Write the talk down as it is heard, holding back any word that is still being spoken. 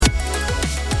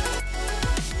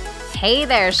Hey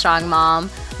there, Strong Mom.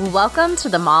 Welcome to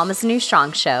the Mom is the New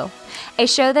Strong Show, a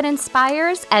show that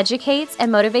inspires, educates,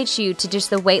 and motivates you to ditch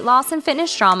the weight loss and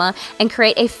fitness drama and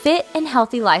create a fit and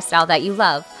healthy lifestyle that you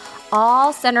love,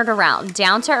 all centered around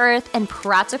down-to-earth and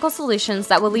practical solutions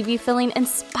that will leave you feeling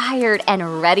inspired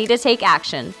and ready to take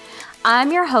action.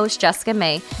 I'm your host, Jessica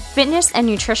May, fitness and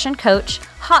nutrition coach,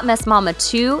 hot mess mama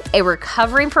too, a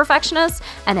recovering perfectionist,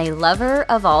 and a lover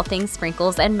of all things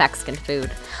sprinkles and Mexican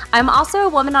food. I'm also a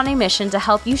woman on a mission to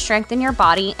help you strengthen your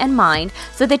body and mind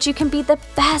so that you can be the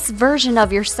best version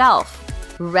of yourself.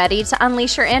 Ready to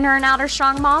unleash your inner and outer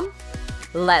strong mom?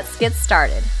 Let's get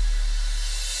started.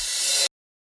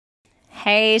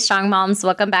 Hey, strong moms,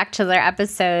 welcome back to their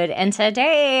episode. And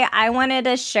today I wanted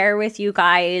to share with you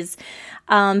guys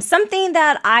something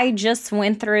that I just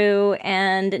went through,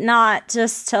 and not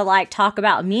just to talk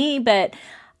about me, but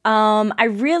I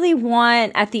really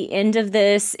want at the end of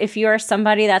this, if you are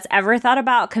somebody that's ever thought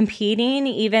about competing,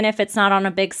 even if it's not on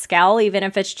a big scale, even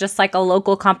if it's just like a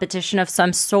local competition of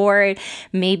some sort,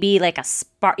 maybe like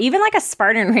even like a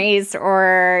Spartan race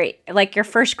or like your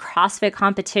first CrossFit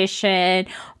competition,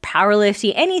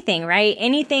 powerlifting, anything, right?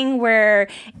 Anything where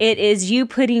it is you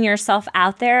putting yourself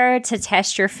out there to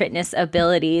test your fitness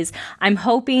abilities. I'm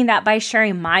hoping that by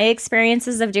sharing my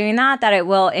experiences of doing that it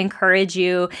will encourage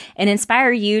you and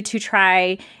inspire you to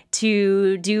try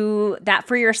to do that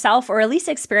for yourself, or at least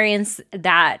experience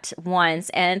that once.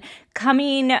 And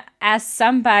coming as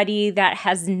somebody that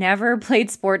has never played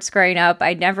sports growing up,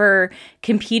 I never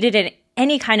competed in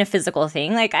any kind of physical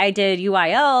thing. Like I did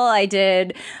UIL, I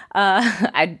did,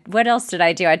 what else did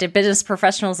I do? I did Business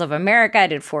Professionals of America, I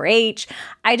did 4-H,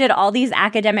 I did all these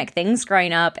academic things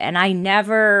growing up, and I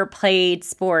never played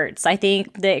sports. I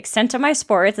think the extent of my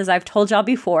sports, as I've told y'all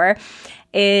before,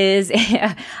 is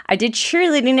I did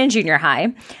cheerleading in junior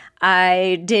high.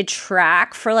 I did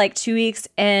track for like 2 weeks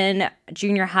in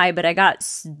junior high, but I got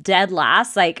dead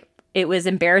last. Like it was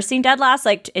embarrassing dead last,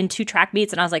 like in 2 track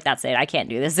meets. And I was like, that's it. I can't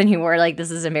do this anymore. Like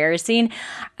this is embarrassing.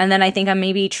 And then I think I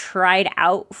maybe tried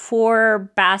out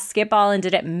for basketball and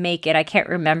didn't make it. I can't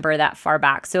remember that far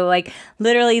back. So like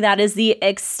literally that is the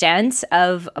extent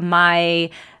of my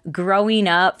growing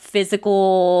up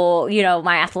physical,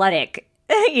 my athletic,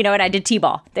 and I did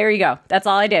T-ball. There you go. That's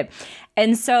all I did.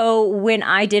 And so when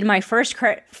I did my first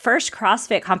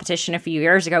CrossFit competition a few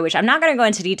years ago, which I'm not going to go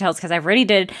into details because I've already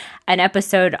did an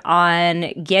episode on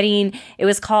it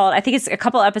was called, I think it's a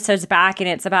couple episodes back, and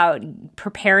it's about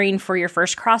preparing for your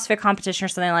first CrossFit competition or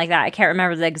something like that. I can't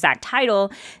remember the exact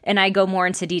title, and I go more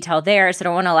into detail there. So I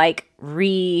don't want to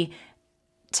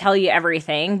retell you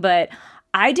everything, but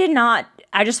I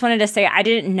just wanted to say I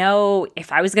didn't know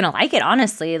if I was going to like it,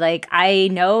 honestly. Like, I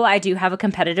know I do have a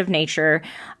competitive nature,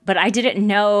 but I didn't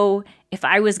know if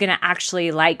I was going to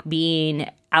actually like being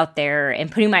out there and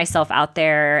putting myself out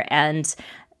there and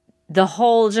the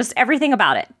whole, just everything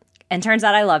about it. And turns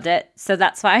out I loved it. So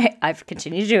that's why I've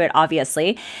continued to do it,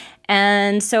 obviously.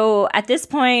 And so at this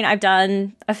point, I've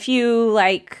done a few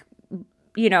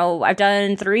I've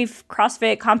done 3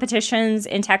 CrossFit competitions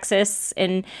in Texas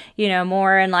and,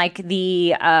 more in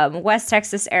the West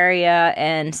Texas area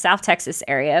and South Texas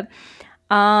area.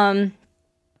 And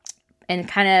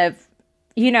kind of,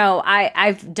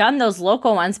 I've done those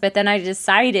local ones, but then I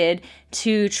decided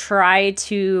to try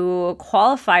to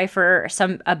qualify for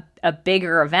a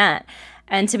bigger event.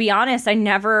 And to be honest, I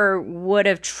never would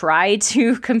have tried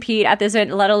to compete at this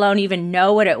event, let alone even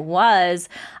know what it was,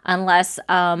 unless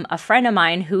a friend of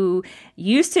mine who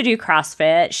used to do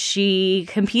CrossFit, she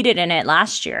competed in it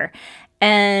last year.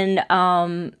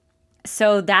 And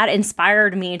so that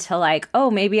inspired me to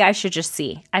maybe I should just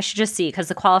see because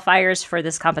the qualifiers for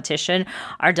this competition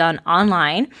are done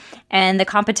online, and the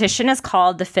competition is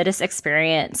called the Fittest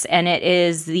Experience, and it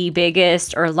is the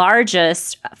biggest or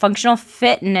largest functional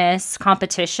fitness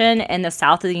competition in the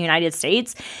South of the United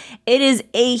States. It is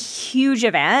a huge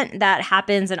event that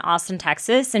happens in Austin,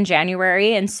 Texas in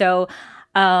January. And so,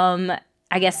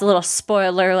 I guess a little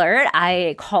spoiler alert,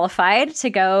 I qualified to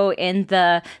go in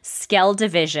the scale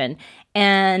division.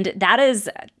 And that's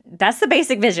the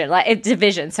basic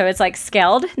division. So it's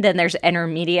scaled, then there's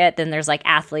intermediate, then there's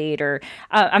athlete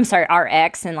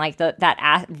RX, and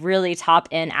that really top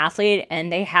end athlete. And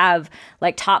they have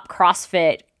top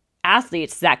CrossFit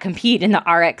athletes that compete in the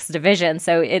RX division.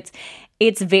 So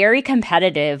it's very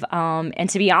competitive. And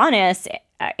to be honest,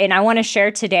 and I want to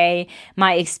share today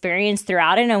my experience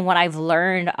throughout it and what I've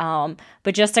learned.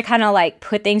 But just to kind of like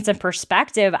put things in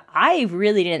perspective, I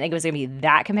really didn't think it was going to be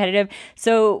that competitive.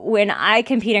 So when I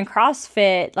compete in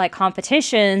CrossFit, like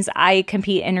competitions, I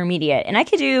compete intermediate, and I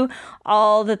could do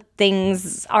all the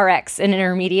things RX and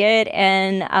intermediate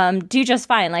and do just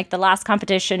fine. Like the last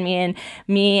competition,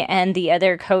 me and the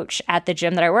other coach at the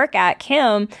gym that I work at,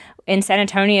 Kim, in San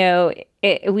Antonio,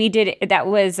 that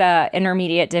was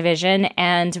intermediate division,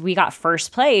 and we got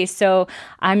first place. So,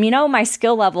 my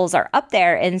skill levels are up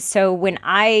there. And so when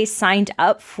I signed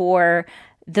up for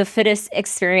the Fittest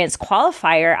Experience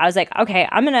qualifier, I was like, okay,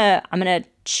 I'm gonna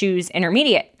choose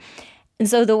intermediate. And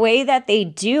so the way that they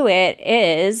do it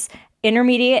is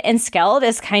intermediate and skilled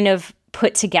is kind of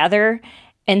put together.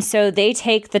 And so they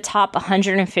take the top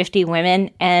 150 women,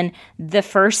 and the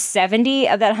first 70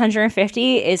 of that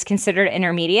 150 is considered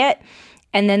intermediate.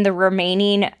 And then the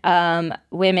remaining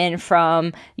women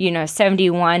from,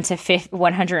 71 to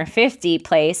 150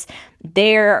 place,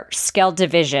 they're scaled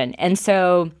division. And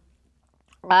so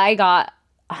I got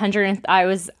 100.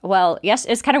 Yes,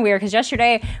 it's kind of weird because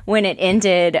yesterday when it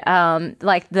ended,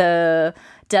 like the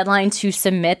deadline to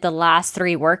submit the last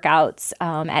 3 workouts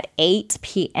at 8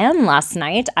 p.m. last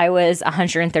night, I was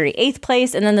 138th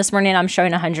place, and then this morning I'm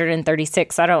showing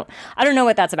 136. I don't know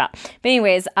what that's about. But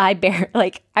anyways, I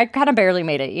kind of barely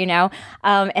made it, and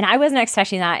I wasn't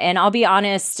expecting that. And I'll be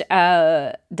honest,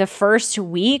 the first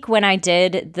week when I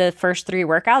did the first 3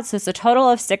 workouts, so it's a total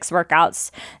of 6 workouts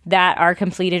that are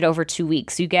completed over 2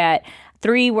 weeks. You get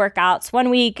 3 workouts one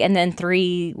week and then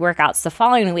 3 workouts the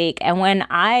following week. And when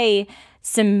I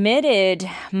submitted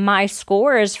my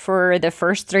scores for the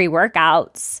first 3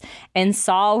 workouts and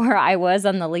saw where I was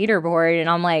on the leaderboard, and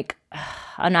I'm like,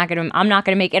 I'm not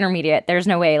gonna make intermediate. There's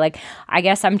no way. Like, I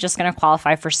guess I'm just gonna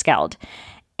qualify for scaled.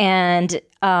 And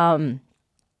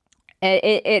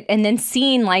and then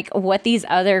seeing like what these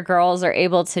other girls are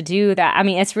able to do,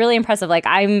 it's really impressive. Like,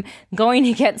 I'm going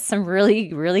against some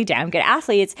really, really damn good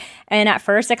athletes. And at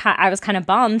first I was kind of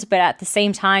bummed, but at the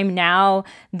same time, now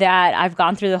that I've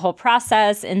gone through the whole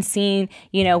process and seen,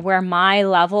 where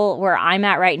I'm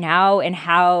at right now and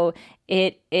how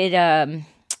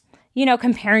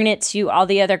comparing it to all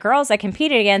the other girls I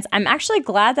competed against, I'm actually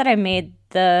glad that I made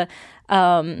the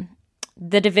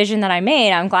division that I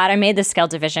made. I'm glad I made the scale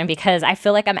division because I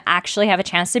feel like I'm actually have a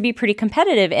chance to be pretty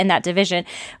competitive in that division.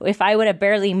 If I would have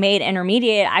barely made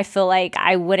intermediate, I feel like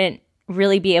I wouldn't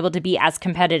really be able to be as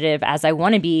competitive as I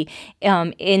want to be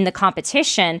in the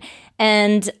competition.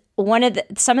 And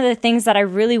some of the things that I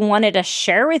really wanted to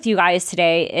share with you guys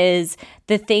today is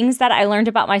the things that I learned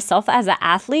about myself as an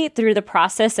athlete through the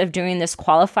process of doing this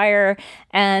qualifier.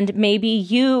 And maybe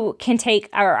you can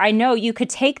I know you could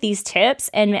take these tips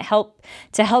and help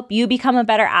you become a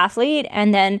better athlete,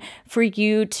 and then for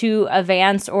you to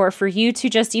advance, or for you to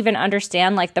just even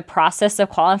understand like the process of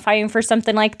qualifying for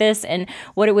something like this and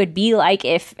what it would be like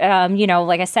if,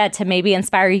 like I said, to maybe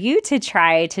inspire you to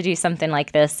try to do something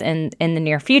like this in the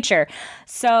near future.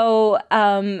 So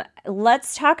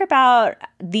let's talk about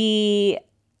the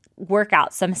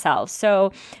workouts themselves.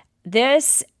 So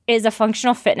this is a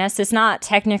functional fitness. It's not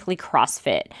technically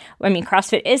CrossFit.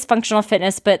 CrossFit is functional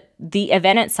fitness, but the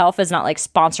event itself is not like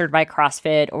sponsored by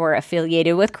CrossFit or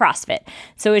affiliated with CrossFit.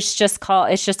 So it's just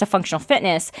a functional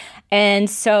fitness. And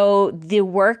so the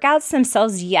workouts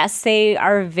themselves, yes, they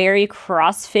are very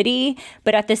CrossFit-y,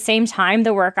 but at the same time,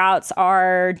 the workouts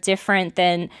are different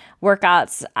than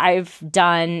workouts I've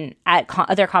done at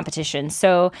other competitions.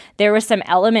 So there were some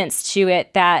elements to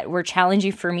it that were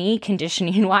challenging for me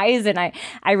conditioning wise. And I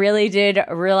really did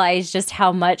realize just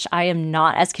how much I am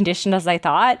not as conditioned as I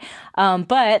thought.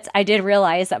 But I did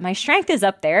realize that my strength is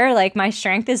up there. Like, my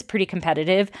strength is pretty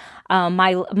competitive.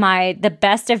 The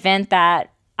best event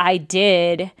that I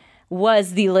did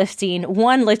was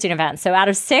one lifting event. So out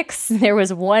of 6, there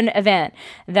was one event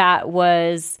that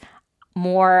was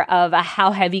more of a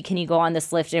how heavy can you go on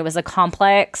this lift. It was a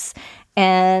complex,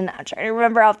 and I'm trying to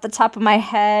remember off the top of my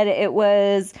head. It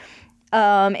was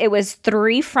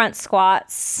 3 front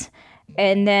squats,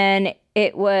 and then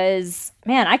it was,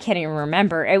 I can't even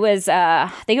remember. It was,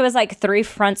 I think it was like 3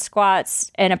 front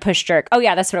squats and a push jerk. Oh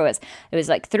yeah, that's what it was. It was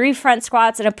like 3 front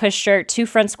squats and a push jerk, 2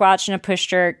 front squats and a push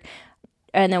jerk,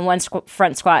 and then one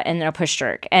front squat, and then a push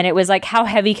jerk. And it was like, how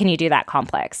heavy can you do that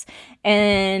complex?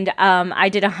 And I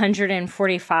did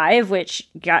 145, which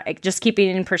just keeping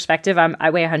in perspective, I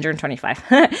weigh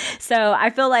 125. So I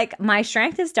feel like my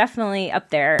strength is definitely up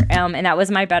there. And that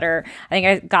was my better, I think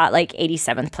I got like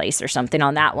 87th place or something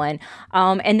on that one.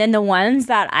 And then the ones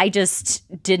that I just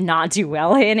did not do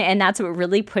well in, and that's what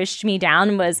really pushed me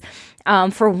down, was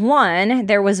for one,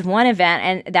 there was one event,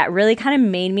 and that really kind of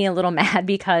made me a little mad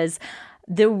because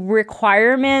the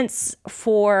requirements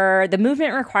for the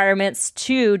movement requirements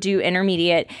to do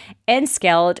intermediate and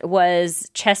scaled was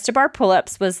chest to bar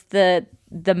pull-ups was the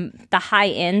high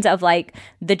end of like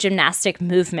the gymnastic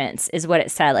movements is what it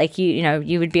said. Like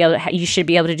you would be able to, you should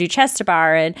be able to do chest to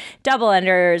bar and double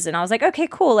unders. And I was like, okay,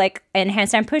 cool. Like, and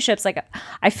handstand push-ups, like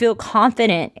I feel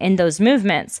confident in those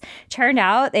movements. Turned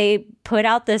out they put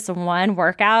out this one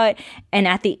workout, and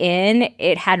at the end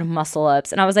it had muscle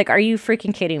ups, and I was like, are you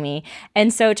freaking kidding me?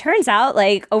 And so it turns out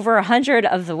like over 100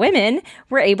 of the women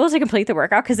were able to complete the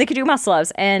workout because they could do muscle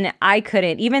ups, and I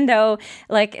couldn't, even though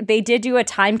like they did do a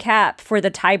time cap for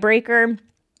the tiebreaker.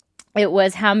 It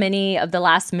was how many of the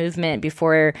last movement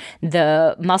before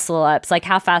the muscle ups, like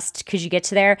how fast could you get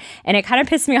to there? And it kind of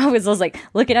pissed me off because I was like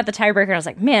looking at the tiebreaker and I was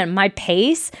like, man, my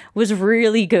pace was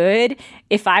really good.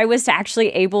 If I was to actually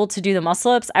able to do the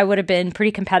muscle ups, I would have been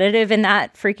pretty competitive in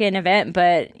that freaking event.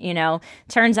 But,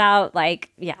 turns out like,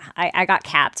 yeah, I got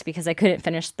capped because I couldn't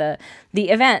finish the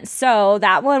event. So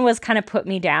that one was kind of put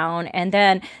me down. And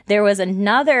then there was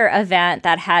another event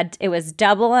that it was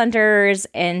double unders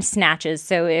and snatches.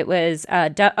 So it was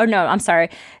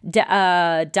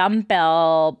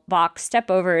dumbbell box step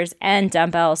overs and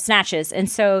dumbbell snatches. And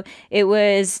so it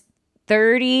was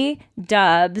 30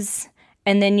 dubs,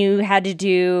 and then you had to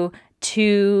do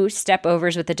 2 step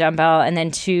overs with the dumbbell and then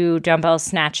 2 dumbbell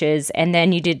snatches, and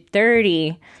then you did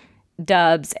 30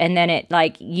 dubs, and then it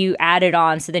like you added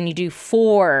on, so then you do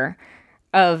 4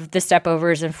 of the step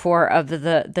overs and 4 of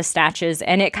the snatches,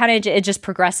 and it just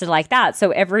progressed like that.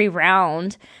 So every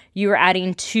round you were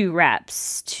adding 2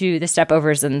 reps to the step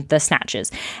overs and the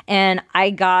snatches. And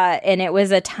it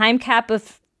was a time cap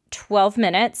of 12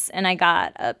 minutes, and I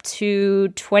got up to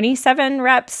 27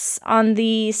 reps on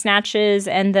the snatches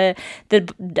and the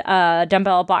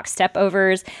dumbbell box step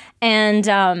overs.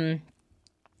 And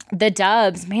the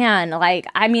dubs, man, like,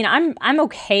 I mean, I'm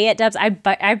okay at dubs.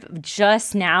 I'm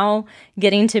just now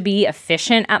getting to be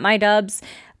efficient at my dubs,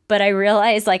 but I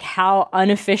realize like how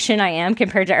inefficient I am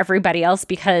compared to everybody else,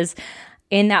 because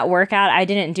in that workout, I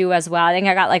didn't do as well. I think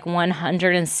I got like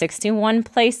 161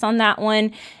 place on that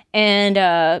one.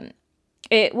 And,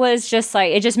 it was just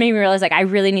like, it just made me realize like I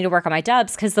really need to work on my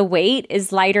dubs because the weight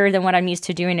is lighter than what I'm used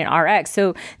to doing in RX.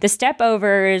 So the step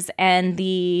overs and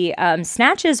the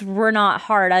snatches were not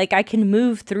hard. Like I can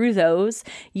move through those.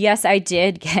 Yes, I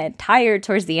did get tired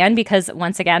towards the end because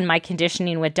once again, my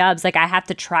conditioning with dubs, like I have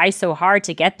to try so hard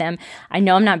to get them. I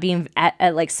know I'm not being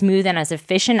like smooth and as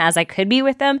efficient as I could be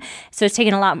with them. So it's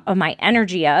taking a lot of my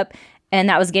energy up. And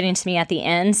that was getting to me at the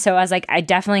end. So I was like, I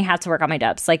definitely have to work on my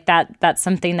dubs. Like that's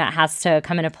something that has to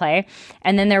come into play.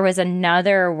 And then there was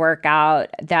another workout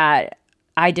that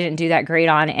I didn't do that great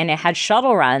on, and it had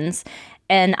shuttle runs.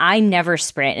 And I never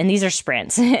sprint, and these are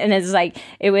sprints. And it's like,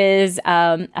 it was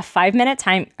a 5-minute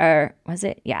time, or was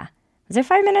it? Yeah. Was it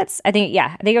 5 minutes? I think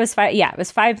it was 5. Yeah, it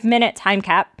was 5-minute time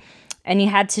cap. And you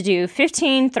had to do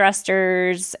 15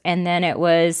 thrusters, and then it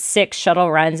was 6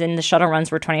 shuttle runs, and the shuttle runs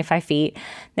were 25 feet.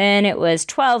 Then it was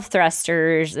 12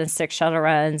 thrusters and 6 shuttle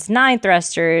runs, 9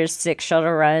 thrusters, 6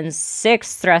 shuttle runs,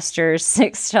 6 thrusters,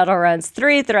 6 shuttle runs,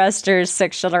 3 thrusters,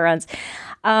 6 shuttle runs.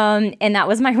 And that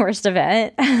was my worst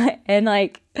event. And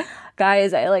like,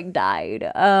 guys, I like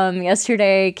died.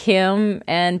 Yesterday, Kim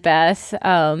and Beth,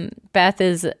 Beth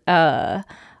is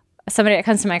somebody that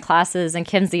comes to my classes, and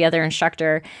Kim's the other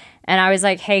instructor. And I was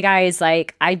like, hey guys,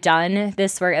 like I've done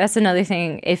this work. That's another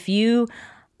thing. If you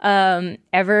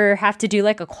ever have to do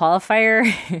like a qualifier,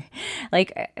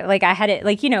 like I had it,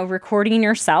 like, recording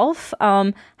yourself,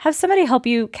 have somebody help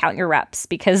you count your reps,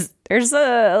 because there's there's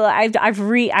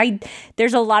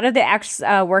a lot of the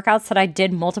workouts that I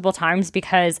did multiple times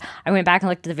because I went back and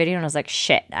looked at the video and I was like,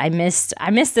 shit, I missed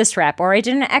this rep, or I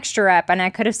did an extra rep and I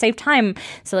could have saved time.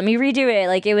 So let me redo it.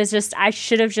 Like it was just, I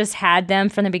should have just had them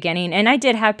from the beginning. And I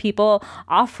did have people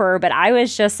offer, but I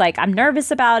was just like, I'm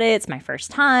nervous about it. It's my first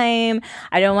time.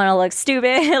 I don't want to look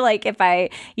stupid. Like if I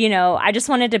just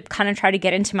wanted to kind of try to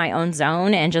get into my own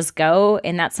zone and just go.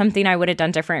 And that's something I would have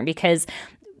done different, because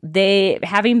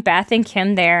having Beth and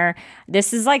Kim there,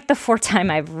 this is like the fourth time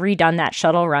I've redone that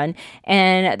shuttle run.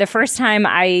 And the first time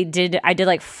I did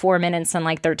like 4 minutes and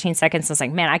like 13 seconds. I was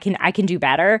like, man, I can do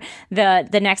better.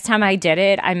 The next time I did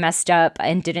it, I messed up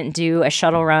and didn't do a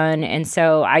shuttle run. And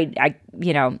so I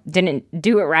didn't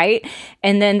do it right.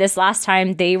 And then this last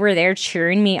time they were there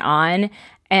cheering me on,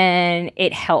 and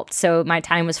it helped. So my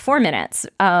time was 4 minutes,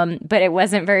 but it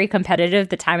wasn't very competitive.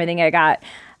 The time I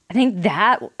think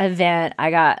that event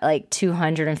I got like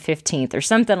 215th or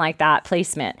something like that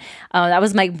placement. That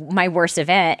was my worst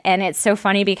event. And it's so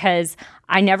funny because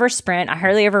I never sprint. I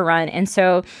hardly ever run. And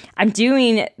so I'm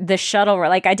doing the shuttle,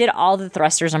 like I did all the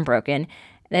thrusters unbroken.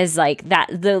 Is like that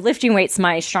the lifting weight's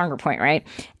my stronger point, right?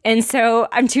 And so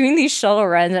I'm doing these shuttle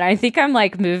runs and I think I'm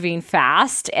like moving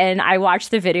fast, and I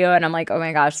watch the video and I'm like, oh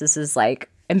my gosh, this is like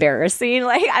embarrassing.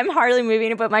 Like I'm hardly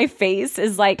moving, but my face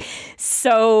is like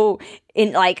so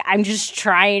in, like I'm just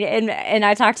trying. And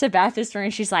I talked to Beth this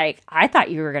morning. She's like, I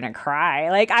thought you were gonna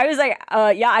cry. Like I was like,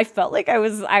 yeah, I felt like I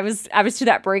was to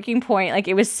that breaking point. Like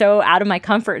it was so out of my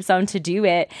comfort zone to do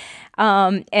it.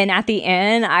 And at the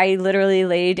end, I literally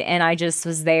laid and I just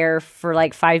was there for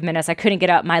like 5 minutes. I couldn't get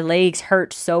up. My legs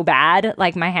hurt so bad,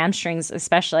 like my hamstrings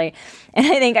especially. And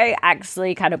I think I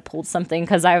actually kind of pulled something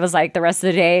because I was like the rest of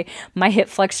the day, my hip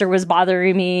flexor was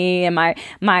bothering me and my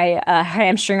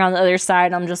hamstring on the other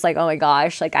side. I'm just like, oh my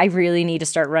gosh, like I really need to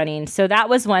start running. So that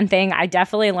was one thing I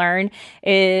definitely learned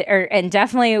and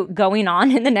definitely going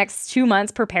on in the next 2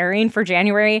 months preparing for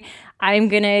January. I'm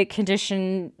going to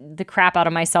condition the crap out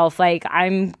of myself. Like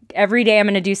every day I'm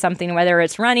going to do something, whether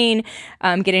it's running,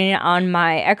 getting on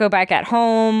my Echo bike at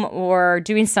home, or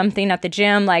doing something at the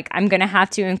gym. Like I'm going to have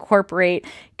to incorporate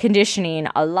conditioning,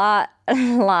 a lot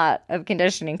of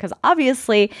conditioning, because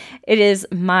obviously it is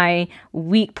my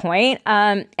weak point.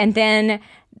 And then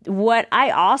what I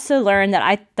also learned that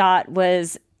I thought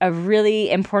was a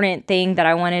really important thing that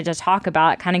I wanted to talk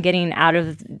about, kind of getting out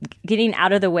of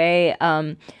the way,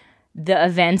 the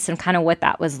events and kind of what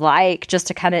that was like, just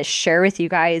to kind of share with you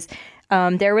guys.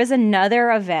 There was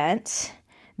another event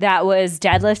that was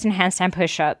deadlift and handstand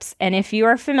push-ups. And if you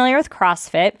are familiar with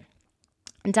CrossFit,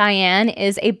 Diane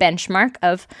is a benchmark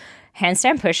of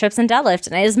handstand push-ups and deadlift.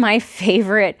 And it is my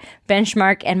favorite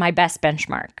benchmark and my best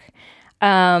benchmark.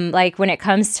 Like when it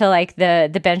comes to like the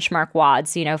benchmark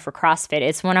WODs, for CrossFit,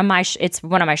 it's one of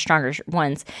my stronger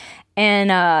ones. And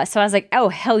so I was like, oh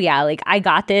hell yeah, like I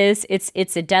got this. It's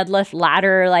a deadlift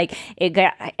ladder. Like it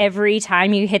got, every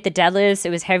time you hit the deadlifts, it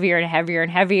was heavier and heavier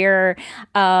and heavier.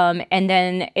 And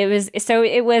then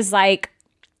it was like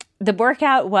the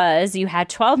workout was, you had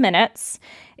 12 minutes.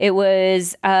 It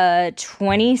was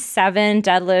 27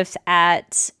 deadlifts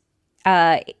at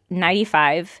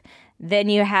 95. Then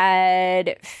you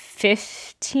had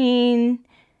 15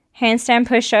 handstand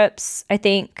push-ups, I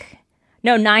think.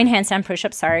 No, 9 handstand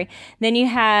push-ups, sorry. Then you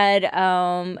had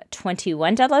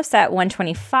 21 deadlifts at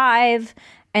 125.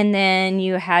 And then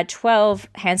you had 12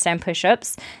 handstand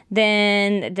push-ups.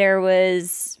 Then there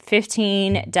was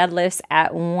 15 deadlifts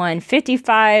at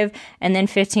 155, and then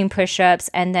 15 push-ups.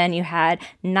 And then you had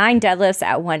 9 deadlifts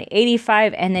at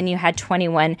 185, and then you had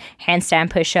 21 handstand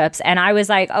push-ups. And I was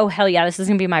like, oh, hell yeah, this is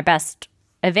going to be my best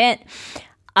event.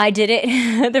 I did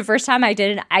it. The first time I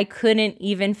did it, I couldn't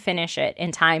even finish it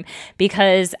in time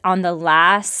because on the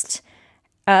last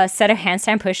set of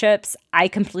handstand push-ups, I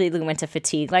completely went to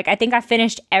fatigue. Like I think I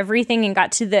finished everything and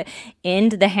got to the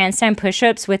end, the handstand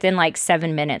push-ups within like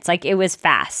 7 minutes. Like it was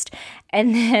fast.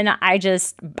 And then I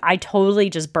totally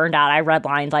just burned out. I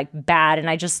redlined like bad.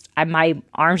 And my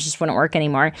arms just wouldn't work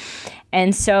anymore.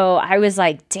 And so I was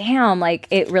like, damn, like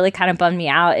it really kind of bummed me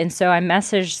out. And so I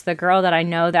messaged the girl that I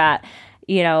know that,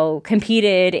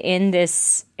 competed in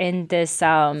this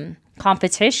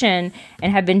competition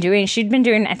and I think she'd been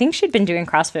doing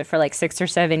CrossFit for like 6 or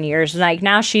 7 years. Like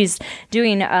now she's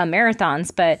doing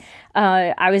marathons, but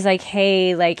I was like,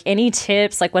 hey, like any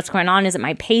tips, like what's going on? Is it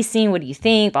my pacing? What do you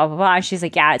think? Blah, blah, blah. And she's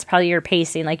like, yeah, it's probably your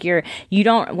pacing. Like you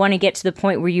don't want to get to the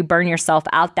point where you burn yourself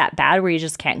out that bad where you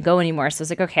just can't go anymore. So I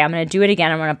was like, okay, I'm going to do it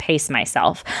again. I'm going to pace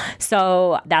myself.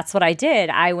 So that's what I did.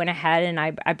 I went ahead and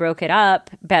I broke it up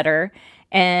better.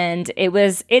 And it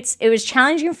was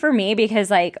challenging for me because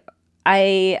like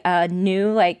I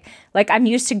knew like I'm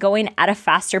used to going at a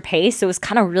faster pace. So it was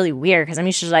kind of really weird because I'm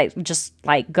used to just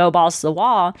go balls to the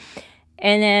wall.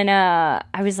 And then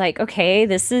I was like, okay,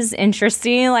 this is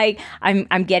interesting. Like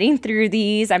I'm getting through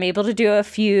these. I'm able to do a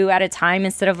few at a time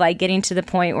instead of like getting to the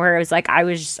point where it was like I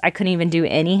couldn't even do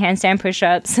any handstand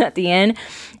push-ups at the end.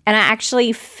 And I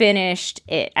actually finished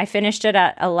it. I finished it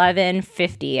at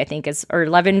 11:50, I think or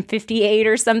 11:58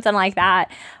 or something like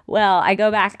that. Well, I go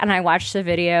back and I watch the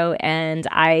video and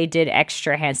I did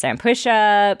extra handstand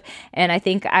push-up. And I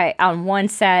think I on one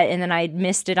set and then I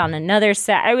missed it on another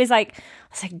set. I was like,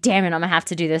 damn it, I'm gonna have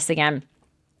to do this again.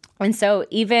 And so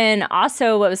even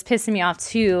also what was pissing me off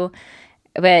too,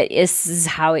 but this is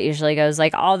how it usually goes.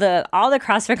 Like all the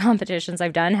CrossFit competitions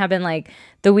I've done have been like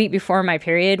the week before my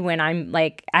period when I'm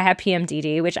like, I have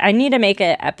PMDD, which I need to make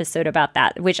an episode about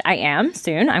that, which I am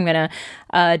soon. I'm going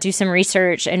to do some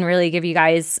research and really give you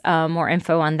guys more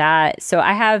info on that. So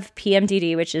I have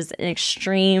PMDD, which is an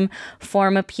extreme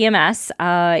form of PMS.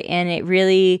 And it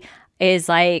really is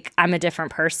like, I'm a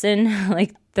different person.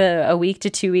 Like a week to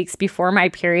 2 weeks before my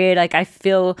period, like I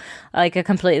feel like a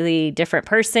completely different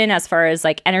person as far as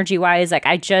like energy wise. Like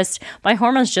my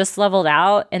hormones just leveled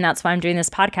out, and that's why I'm doing this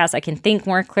podcast. I can think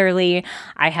more clearly.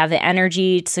 I have the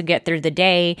energy to get through the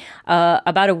day.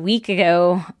 About a week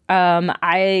ago,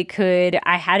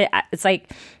 it's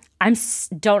like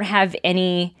don't have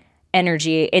any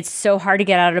energy. It's so hard to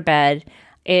get out of bed.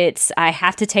 I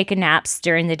have to take naps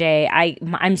during the day.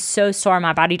 I'm so sore.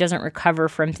 My body doesn't recover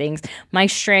from things. My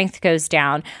strength goes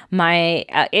down.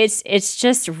 It's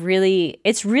really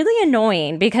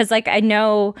annoying because like I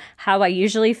know how I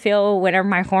usually feel whenever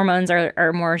my hormones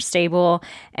are more stable,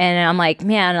 and I'm like,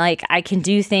 man, like I can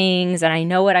do things and I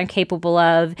know what I'm capable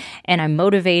of and I'm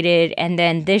motivated, and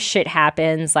then this shit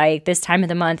happens like this time of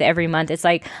the month, every month. It's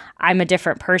like I'm a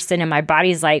different person and my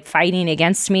body's like fighting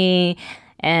against me.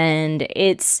 And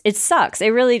it sucks. It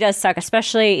really does suck,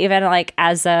 especially even like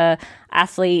as a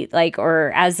athlete, like,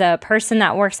 or as a person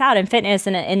that works out in fitness,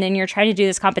 and then you're trying to do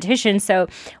this competition. So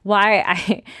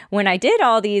when I did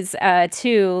all these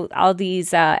workouts,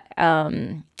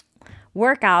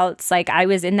 like I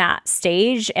was in that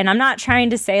stage, and I'm not trying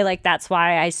to say like that's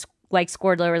why I like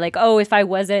scored lower, like, oh, if I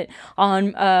wasn't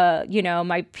on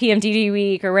my PMDD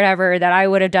week or whatever that I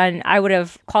would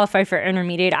have qualified for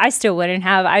intermediate. I still wouldn't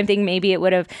have. I think maybe it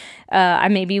would have I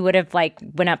maybe would have like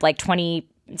went up like 20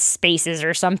 spaces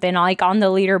or something like on the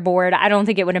leaderboard. I don't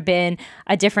think it would have been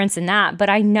a difference in that, but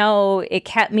I know it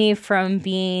kept me from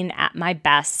being at my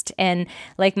best, and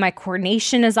like my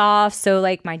coordination is off. So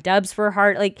like my dubs were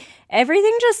hard, like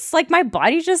everything just like my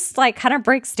body just like kind of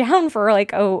breaks down for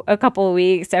like a couple of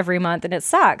weeks every month, and it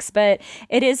sucks, but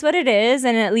it is what it is.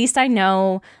 And at least I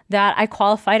know that I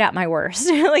qualified at my worst.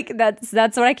 Like that's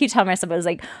what I keep telling myself. I was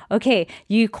like, okay,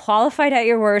 you qualified at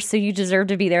your worst, so you deserve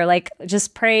to be there. Like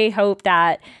just pray, hope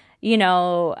that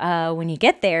when you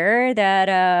get there that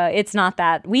it's not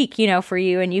that weak, for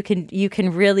you, and you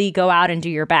can really go out and do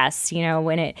your best,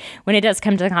 when it does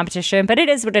come to the competition. But it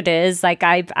is what it is. Like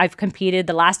I've competed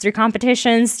the last 3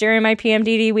 competitions during my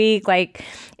PMDD week. Like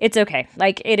it's okay.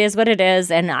 Like it is what it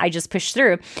is, and I just push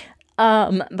through.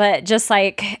 But just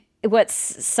like what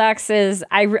sucks is so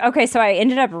I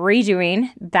ended up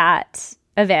redoing that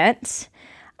event.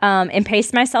 And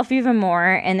paced myself even more.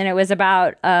 And then it was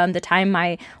about the time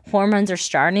my hormones are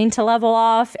starting to level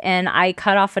off, and I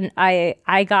cut off, and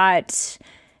I got,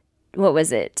 what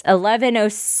was it,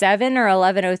 11:07 or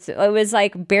 11:03. It was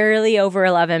like barely over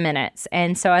 11 minutes.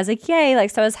 And so I was like, yay. Like,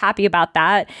 so I was happy about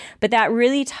that. But that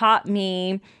really taught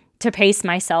me to pace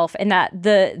myself, and that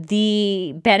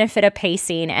the benefit of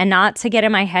pacing, and not to get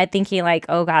in my head thinking like,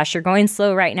 oh gosh, you're going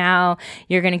slow right now,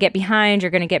 you're going to get behind.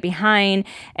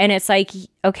 And it's like,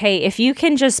 okay, if you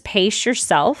can just pace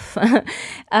yourself,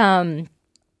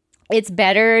 it's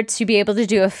better to be able to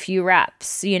do a few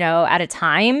reps, at a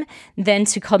time, than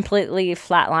to completely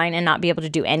flatline and not be able to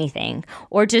do anything,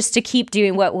 or just to keep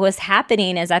doing. What was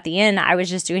happening is at the end, I was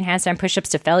just doing handstand push-ups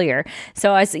to failure.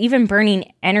 So I was even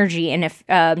burning energy and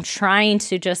trying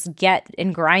to just get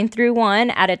and grind through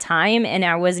one at a time, and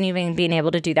I wasn't even being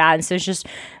able to do that. And so it's just,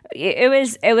 it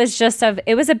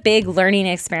was a big learning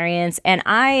experience. And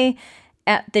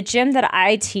at the gym that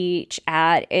I teach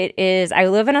at, I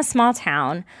live in a small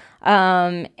town.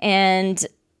 And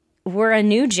we're a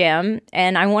new gym,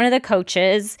 and I'm one of the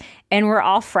coaches, and we're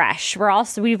all fresh.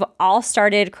 We've all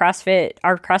started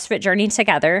our CrossFit journey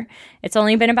together. It's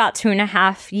only been about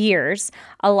 2.5 years.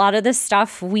 A lot of the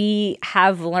stuff we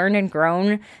have learned and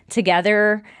grown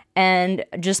together, and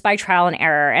just by trial and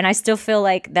error. And I still feel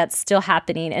like that's still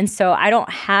happening. And so I don't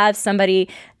have somebody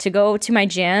to go to my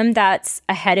gym that's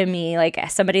ahead of me, like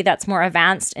somebody that's more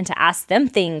advanced, and to ask them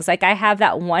things. Like I have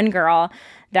that one girl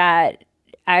that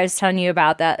I was telling you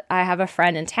about, that I have a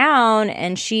friend in town,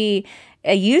 and she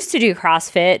I used to do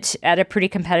CrossFit at a pretty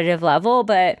competitive level,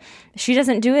 but she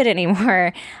doesn't do it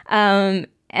anymore.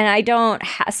 And I don't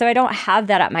have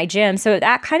that at my gym. So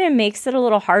that kind of makes it a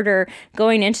little harder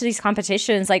going into these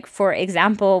competitions. Like, for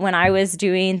example, when I was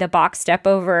doing the box step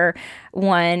over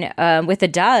one with the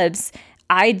Dubs,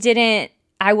 I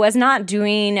was not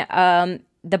doing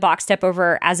the box step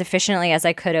over as efficiently as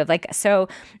I could have. Like, so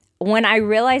when I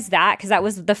realized that, because that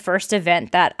was the first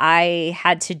event that I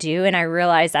had to do, and I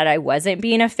realized that I wasn't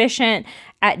being efficient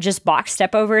at just box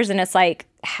step overs, and it's like,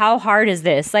 how hard is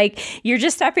this? Like, you're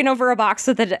just stepping over a box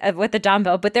with a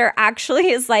dumbbell, but there actually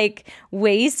is like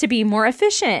ways to be more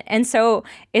efficient. And so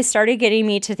it started getting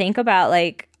me to think about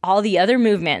like all the other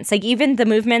movements, like even the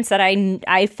movements that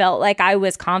I felt like I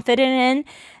was confident in.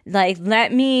 Like,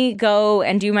 let me go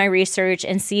and do my research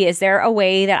and see, is there a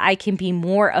way that I can be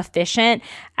more efficient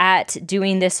at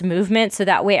doing this movement, so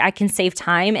that way I can save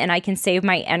time and I can save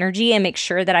my energy and make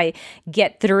sure that I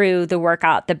get through the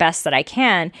workout the best that I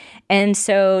can. And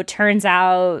so turns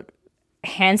out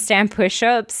handstand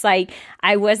push-ups, like,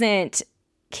 I wasn't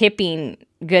kipping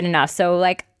good enough. So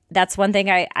like, that's one thing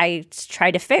I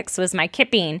tried to fix, was my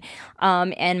kipping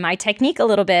and my technique a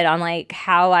little bit on like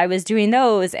how I was doing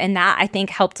those. And that, I think,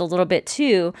 helped a little bit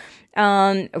too.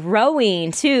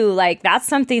 Rowing too, like, that's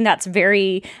something that's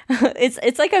very,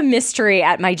 it's like a mystery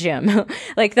at my gym.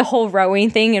 Like, the whole rowing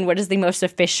thing and what is the most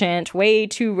efficient way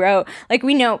to row. Like,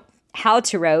 we know how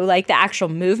to row, like the actual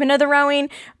movement of the rowing,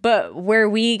 but where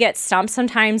we get stumped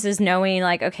sometimes is knowing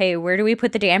like, okay, where do we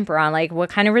put the damper on? Like, what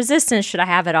kind of resistance should I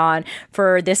have it on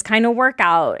for this kind of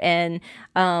workout? And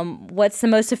what's the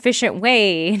most efficient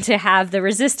way to have the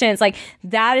resistance? Like,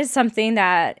 that is something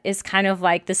that is kind of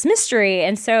like this mystery.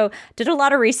 And so did a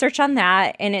lot of research on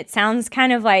that. And it sounds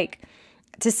kind of like,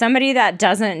 to somebody that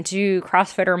doesn't do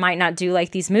CrossFit or might not do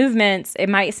like these movements, it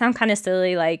might sound kind of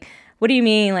silly, like, what do you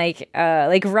mean, like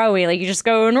rowing? Like, you just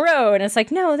go and row? And it's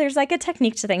like, no, there's like a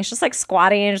technique to things, just like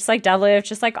squatting, just like deadlift,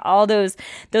 just like all those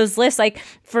lifts. Like,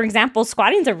 for example,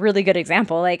 squatting is a really good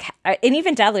example. Like, and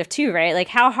even deadlift too, right? Like,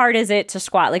 how hard is it to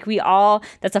squat? Like,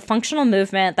 that's a functional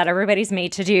movement that everybody's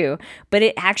made to do, but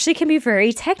it actually can be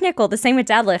very technical. The same with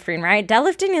deadlifting, right?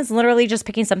 Deadlifting is literally just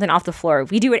picking something off the floor.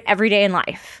 We do it every day in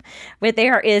life, but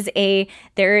there's a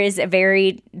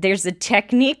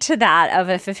technique to that of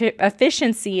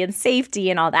efficiency and safety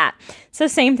and all that. So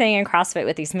same thing in CrossFit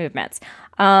with these movements.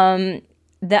 The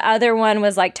other one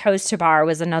was like toes to bar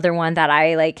was another one that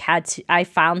I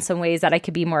found some ways that I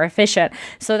could be more efficient.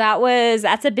 So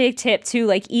that's a big tip too.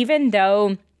 Like, even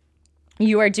though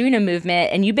you are doing a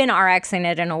movement and you've been RXing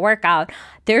it in a workout,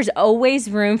 there's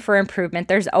always room for improvement.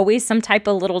 There's always some type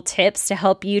of little tips to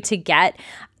help you to get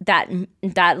that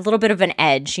little bit of an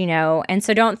edge, you know? And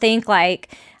so don't think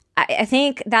like, I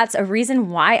think that's a reason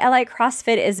why I like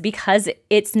CrossFit, is because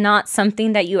it's not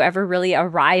something that you ever really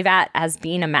arrive at as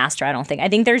being a master, I don't think. I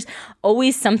think there's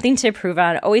always something to improve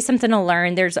on, always something to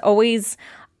learn. There's always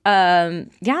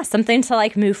something to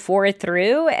like move forward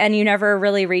through, and you never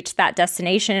really reach that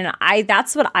destination. And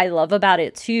that's what I love about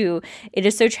it too. It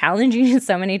is so challenging in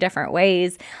so many different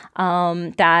ways,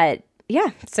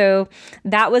 so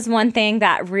that was one thing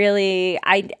that really,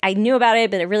 I knew about it,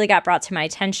 but it really got brought to my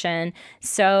attention.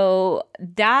 So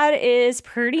that is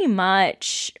pretty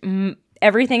much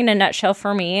everything in a nutshell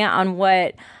for me on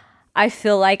what I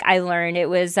feel like I learned. It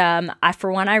was,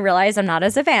 for one, I realized I'm not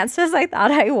as advanced as I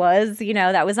thought I was. You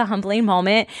know, that was a humbling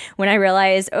moment when I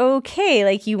realized, okay,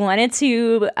 like, you wanted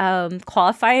to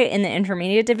qualify in the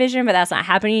intermediate division, but that's not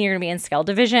happening. You're going to be in scale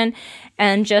division.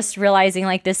 And just realizing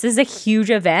like, this is a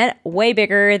huge event, way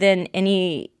bigger than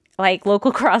any like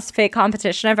local CrossFit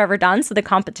competition I've ever done. So the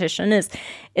competition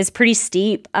is pretty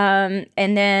steep. And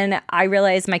then I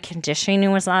realized my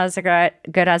conditioning was not as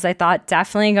good as I thought.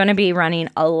 Definitely going to be running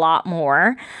a lot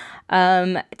more.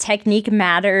 Technique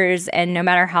matters, and no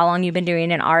matter how long you've been doing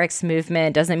an RX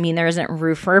movement doesn't mean there isn't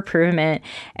room for improvement.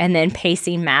 And then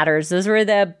pacing matters. Those were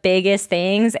the biggest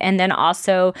things. And then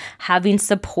also having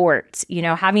support, you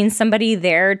know, having somebody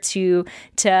there to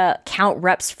count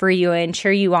reps for you and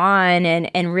cheer you on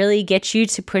and really get you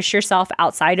to push yourself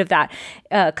outside of that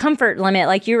comfort limit.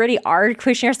 Like, you already are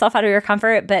pushing yourself out of your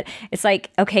comfort, but it's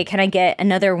like, okay, can I get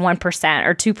another 1%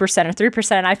 or 2% or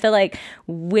 3%? I feel like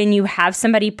when you have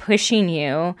somebody pushing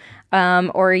you,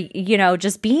 or, you know,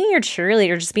 just being your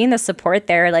cheerleader, just being the support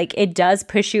there, like, it does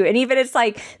push you. And even it's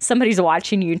like somebody's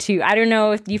watching you too. I don't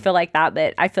know if you feel like that,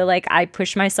 but I feel like I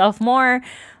push myself more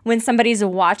when somebody's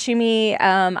watching me.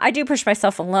 I do push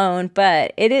myself alone,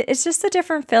 but it's just a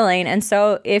different feeling. And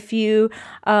so if you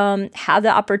have the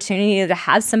opportunity to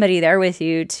have somebody there with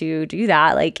you to do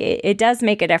that, like it does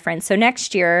make a difference. So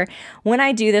next year, when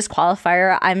I do this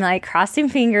qualifier, I'm like crossing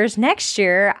fingers. Next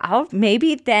year,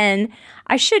 then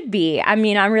I should be. I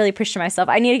mean, I'm really pushing myself.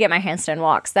 I need to get my handstand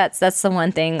walks. That's the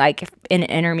one thing, like in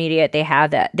intermediate they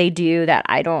have that they do that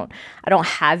I don't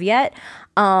have yet.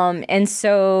 And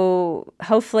so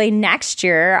hopefully next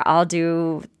year I'll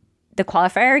do the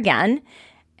qualifier again.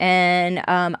 And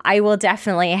I will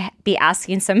definitely be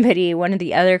asking somebody, one of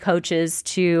the other coaches,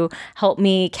 to help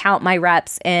me count my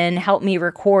reps and help me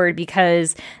record,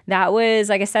 because that was,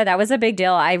 like I said, that was a big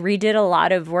deal. I redid a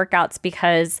lot of workouts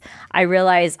because I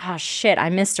realized, oh shit,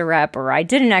 I missed a rep or I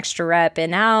did an extra rep.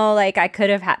 And now like I could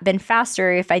have been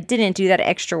faster if I didn't do that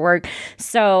extra work.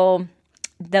 So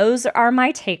those are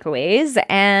my takeaways.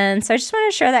 And so I just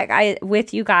want to share that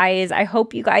with you guys. I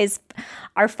hope you guys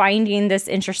are finding this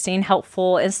interesting,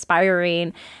 helpful,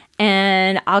 inspiring,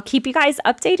 and I'll keep you guys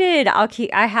updated.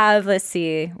 Let's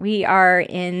see, we are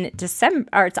in December,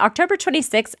 or it's October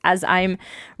 26th as I'm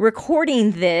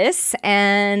recording this,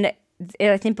 and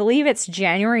I believe it's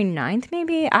January 9th,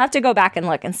 maybe. I have to go back and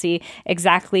look and see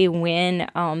exactly when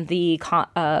the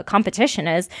competition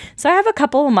is. So I have a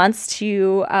couple of months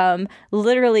to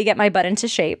literally get my butt into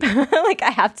shape. Like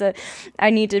I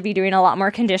need to be doing a lot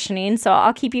more conditioning. So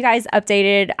I'll keep you guys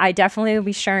updated. I definitely will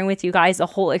be sharing with you guys the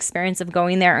whole experience of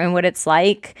going there and what it's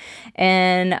like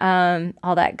and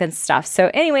all that good stuff. So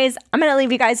anyways, I'm going to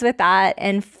leave you guys with that.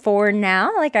 And for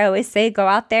now, like I always say, go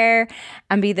out there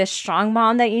and be the strong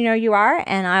mom that you know you are,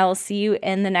 and I will see you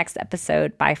in the next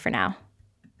episode. Bye for now.